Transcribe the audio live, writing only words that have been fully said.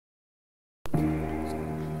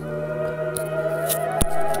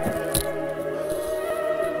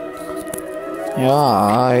Yeah,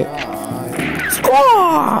 alright.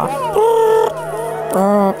 Squaw!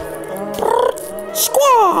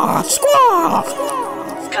 Squaw! Squaw!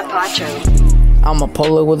 Capacho. I'ma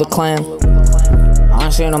pull it with a clan. I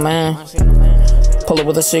ain't seen a man. Pull it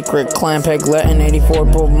with a secret clan. Peg Latin 84,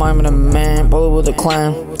 bro, mime in a man. Pull it with a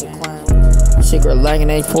clan. Secret lagging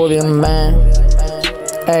 840 in a man.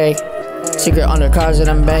 Ayy. Secret undercars in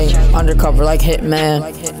a bay. Undercover like Hitman.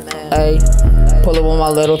 Ayy. Pull it with my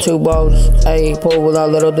little two bows. Ayy. Pull it with our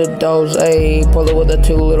little dos. Ayy. Pull it with the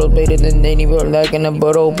two little beta. Then they need me like in a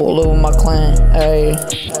bottle. Pull it with my clan. Ayy.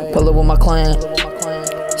 Pull it with my clan.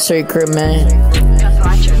 Secret man.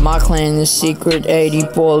 My clan is secret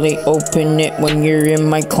 80-40. Open it when you're in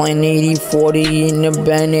my clan. 80-40 in the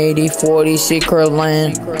band. 80-40 secret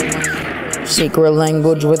land. Secret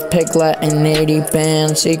language with Pig Latin 80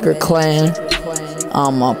 band. Secret clan.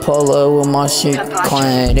 I'ma pull it with my secret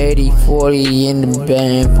clan. 80-40 in the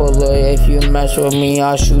band. Pull it if you mess with me,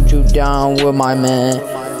 I'll shoot you down with my man.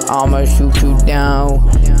 I'ma shoot you down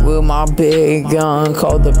with my big gun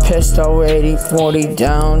called the pistol. 80-40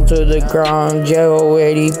 down to the ground. Jail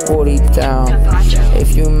 80-40 down.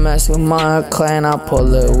 If you mess with my clan, I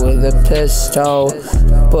pull it with a pistol.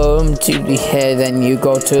 Boom to the head, then you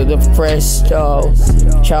go to the Fristo.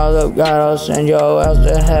 Child of God, I'll send your ass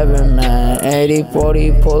to heaven, man.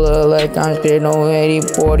 80-40, pull it like I'm scared, no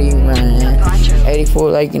 80-40, man. 84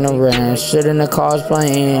 like in a ranch, sit in the cars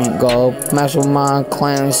playing, go mess with my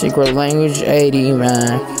clan, secret language 80,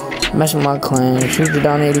 man. Mess with my clan, shoot you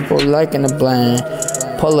down 84 like in the blend,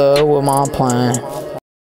 pull it with my plan.